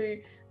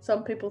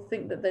 some people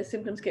think that their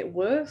symptoms get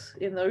worse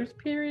in those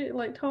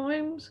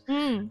times.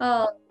 Mm.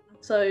 Um,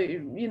 so,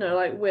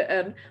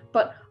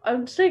 but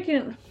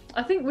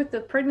I think with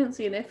the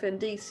pregnancy and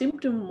FND,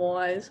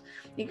 symptom-wise,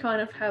 you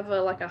kind of have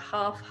a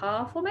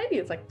half, or maybe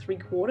it's like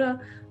three-quarter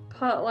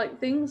part like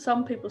thing.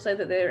 Some people say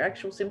that their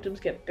actual symptoms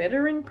get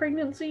better in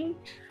pregnancy.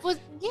 Well,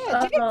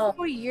 yeah, did it Uh,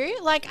 for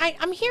you? Like,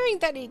 I'm hearing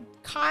that it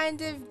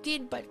kind of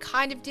did, but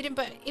kind of didn't,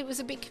 but it was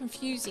a bit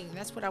confusing.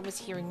 That's what I was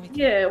hearing with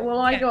you. Yeah, well,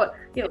 I Yeah. got,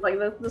 like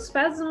the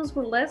spasms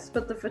were less,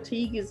 but the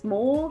fatigue is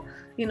more,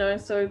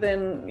 so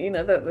then,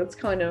 that's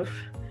kind of,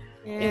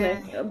 Yeah.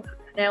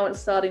 now it's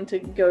starting to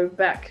go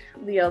back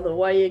the other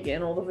way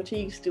again, or the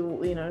fatigue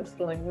still, it's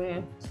like,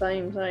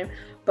 same,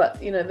 but,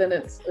 then then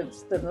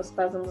the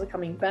spasms are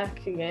coming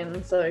back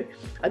again, so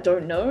I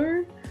don't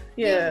know.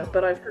 Yeah,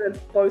 but I've heard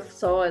both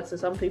sides. So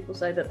some people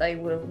say that they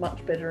were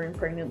much better in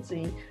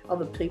pregnancy.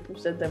 Other people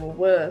said they were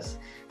worse.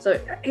 So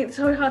it's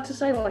so hard to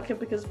say,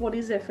 because what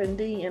is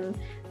FND, and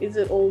is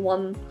it all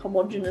one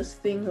homogenous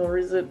thing, or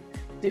is it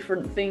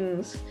different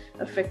things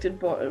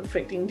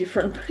affecting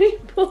different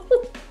people?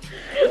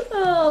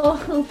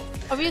 Oh,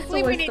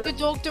 Obviously, we need to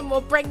talk to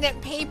more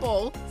pregnant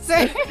people.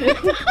 So,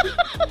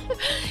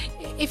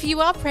 if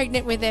you are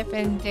pregnant with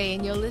FND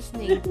and you're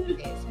listening to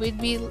this,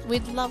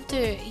 we'd love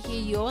to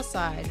hear your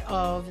side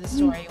of the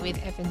story with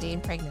FND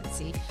and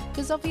pregnancy,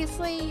 because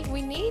obviously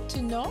we need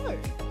to know.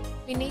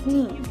 We need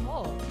to hear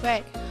more.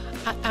 But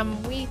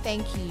we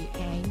thank you,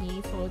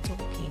 Amy, for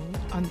talking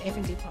on the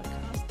FND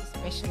podcast,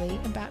 especially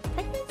about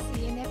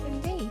pregnancy and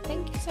FND.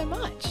 Thank you so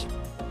much.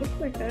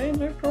 It's okay,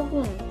 no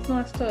problem. It's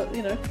nice to,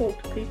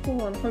 talk to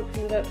people, and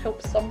hopefully that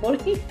helps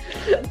somebody.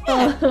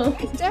 Yeah,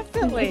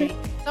 definitely.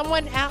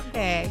 Someone out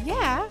there.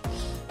 Yeah.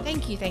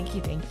 Thank you.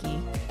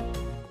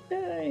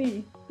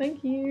 Yay,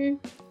 thank you.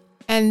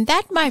 And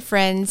that, my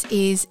friends,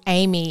 is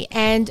Amy.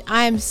 And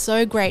I am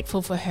so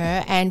grateful for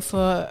her and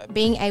for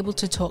being able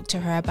to talk to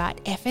her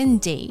about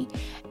FND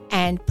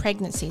and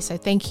pregnancy. So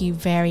thank you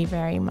very,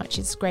 very much.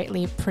 It's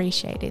greatly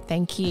appreciated.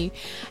 Thank you.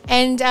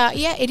 And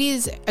it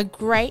is a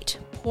great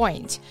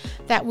point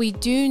that we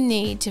do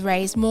need to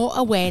raise more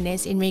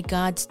awareness in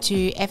regards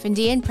to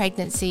FND and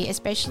pregnancy,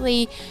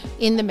 especially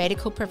in the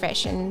medical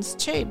professions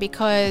too,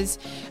 because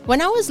when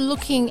I was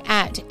looking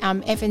at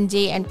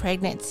FND and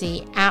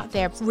pregnancy out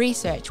there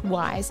research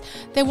wise,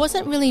 there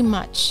wasn't really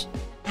much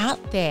out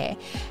there.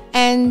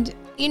 And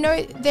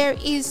there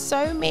is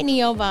so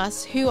many of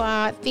us who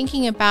are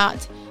thinking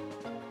about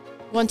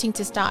wanting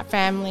to start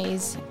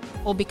families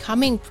or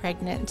becoming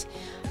pregnant.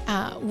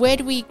 Where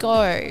do we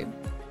go?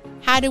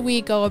 How do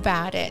we go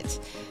about it?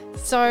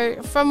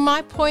 So from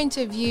my point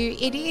of view,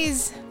 it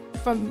is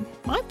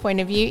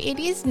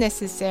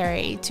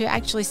necessary to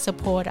actually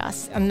support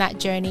us on that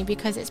journey,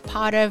 because it's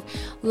part of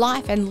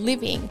life and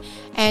living.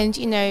 And,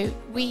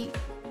 we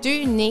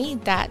do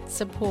need that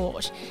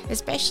support,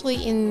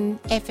 especially in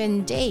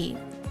FND.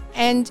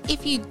 And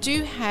if you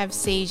do have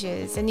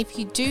seizures and if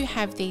you do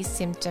have these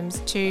symptoms,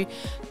 to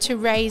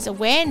raise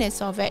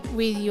awareness of it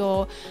with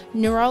your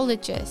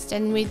neurologist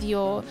and with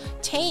your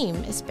team,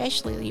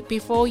 especially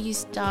before you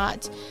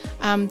start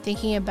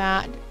thinking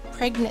about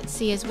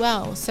pregnancy as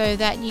well, so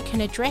that you can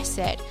address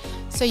it,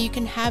 so you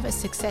can have a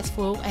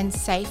successful and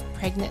safe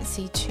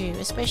pregnancy too,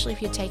 especially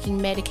if you're taking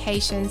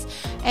medications,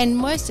 and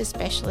most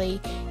especially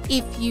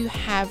if you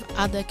have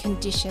other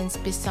conditions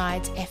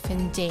besides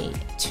FND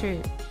too.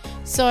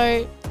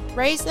 So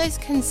raise those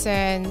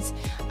concerns,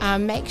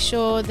 make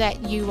sure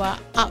that you are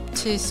up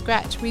to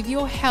scratch with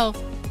your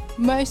health,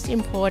 most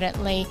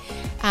importantly,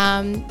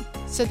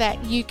 so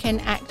that you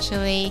can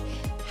actually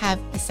have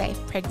a safe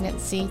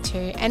pregnancy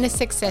too, and a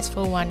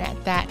successful one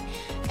at that.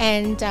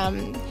 And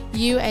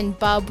you and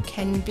Bub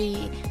can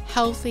be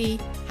healthy,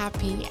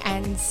 happy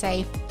and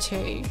safe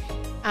too.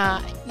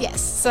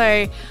 Yes,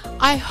 so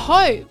I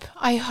hope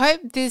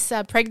this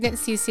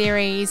pregnancy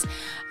series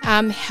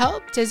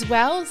helped as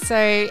well.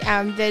 So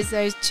there's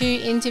those 2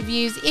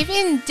 interviews. If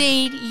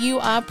indeed you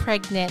are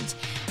pregnant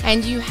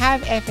and you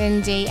have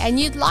FND and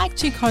you'd like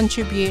to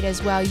contribute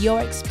as well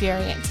your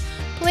experience,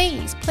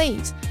 please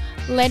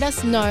let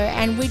us know,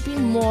 and we'd be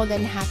more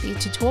than happy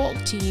to talk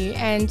to you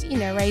and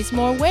raise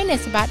more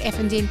awareness about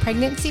FND and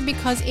pregnancy,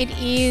 because it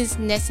is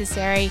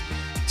necessary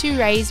to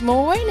raise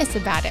more awareness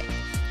about it.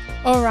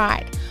 All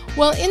right.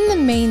 Well, in the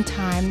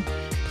meantime,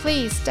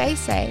 please stay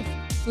safe,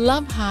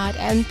 love hard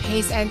and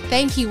peace. And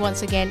thank you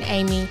once again,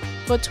 Amy,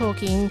 for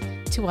talking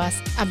to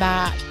us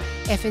about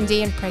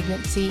FND and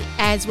pregnancy,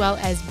 as well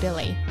as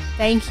Billy.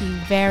 Thank you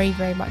very,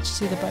 very much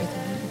to the both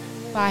of you.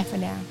 Bye for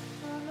now.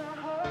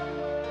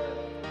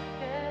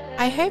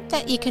 I hope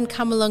that you can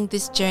come along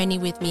this journey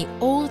with me,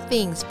 all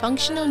things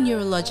functional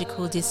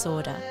neurological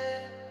disorder.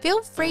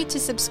 Feel free to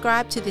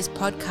subscribe to this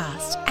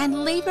podcast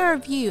and leave a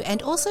review,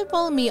 and also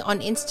follow me on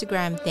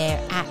Instagram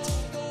there at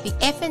the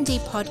FND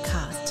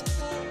Podcast.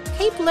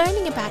 Keep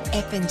learning about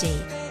FND,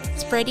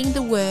 spreading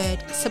the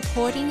word,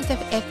 supporting the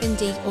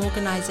FND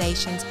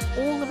organisations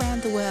all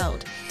around the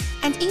world,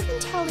 and even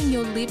telling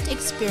your lived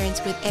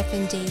experience with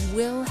FND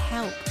will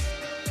help.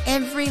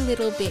 Every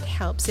little bit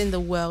helps in the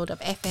world of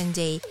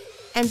FND,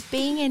 and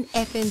being an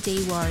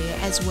FND warrior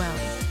as well,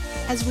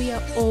 as we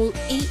are all,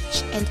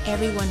 each and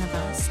every one of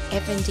us,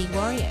 FND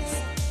warriors.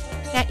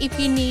 Now, if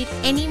you need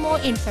any more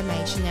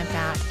information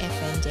about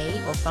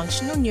FND or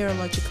functional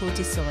neurological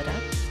disorder,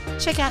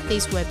 check out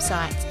these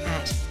websites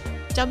at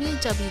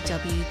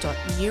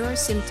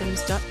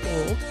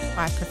www.neurosymptoms.org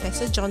by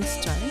Professor John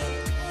Stone,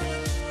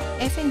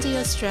 FND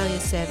Australia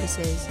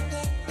services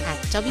at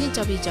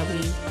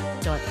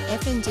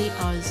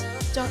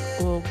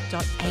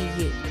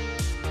www.fndoz.org.au.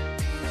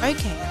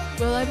 Okay,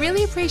 well, I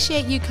really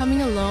appreciate you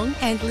coming along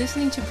and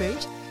listening to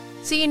Boot.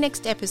 See you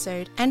next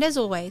episode, and as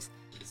always,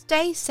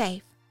 stay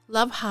safe,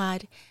 love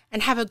hard,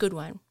 and have a good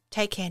one.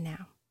 Take care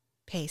now.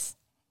 Peace.